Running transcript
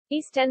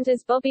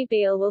EastEnders Bobby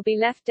Beale will be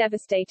left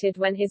devastated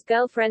when his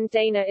girlfriend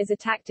Dana is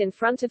attacked in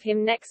front of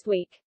him next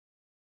week.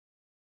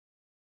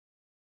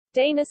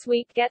 Dana's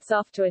week gets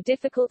off to a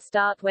difficult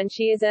start when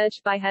she is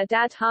urged by her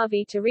dad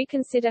Harvey to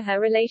reconsider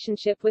her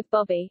relationship with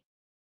Bobby.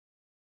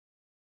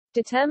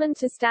 Determined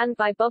to stand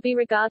by Bobby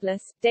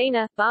regardless,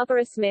 Dana,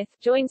 Barbara Smith,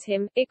 joins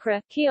him,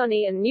 Ikra,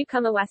 Keone and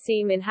newcomer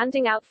Wasim in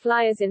handing out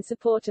flyers in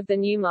support of the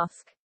new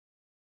mosque.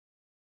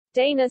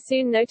 Dana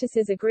soon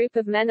notices a group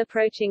of men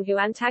approaching who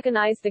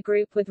antagonize the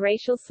group with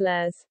racial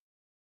slurs.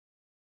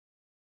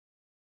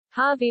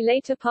 Harvey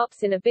later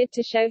pops in a bid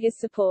to show his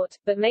support,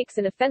 but makes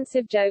an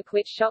offensive joke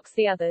which shocks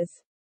the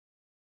others.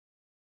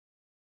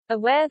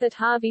 Aware that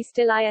Harvey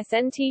still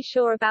isn't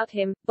sure about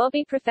him,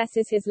 Bobby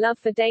professes his love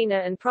for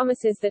Dana and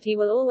promises that he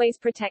will always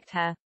protect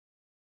her.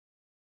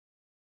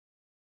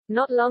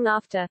 Not long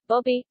after,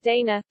 Bobby,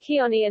 Dana,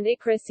 Keone and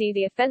Ikra see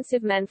the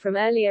offensive men from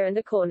earlier and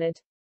are cornered.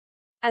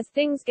 As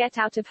things get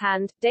out of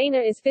hand, Dana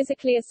is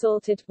physically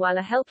assaulted, while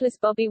a helpless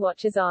Bobby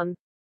watches on.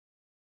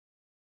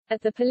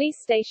 At the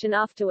police station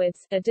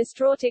afterwards, a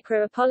distraught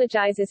Ikra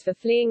apologizes for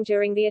fleeing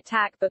during the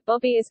attack, but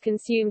Bobby is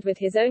consumed with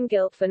his own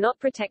guilt for not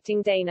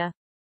protecting Dana.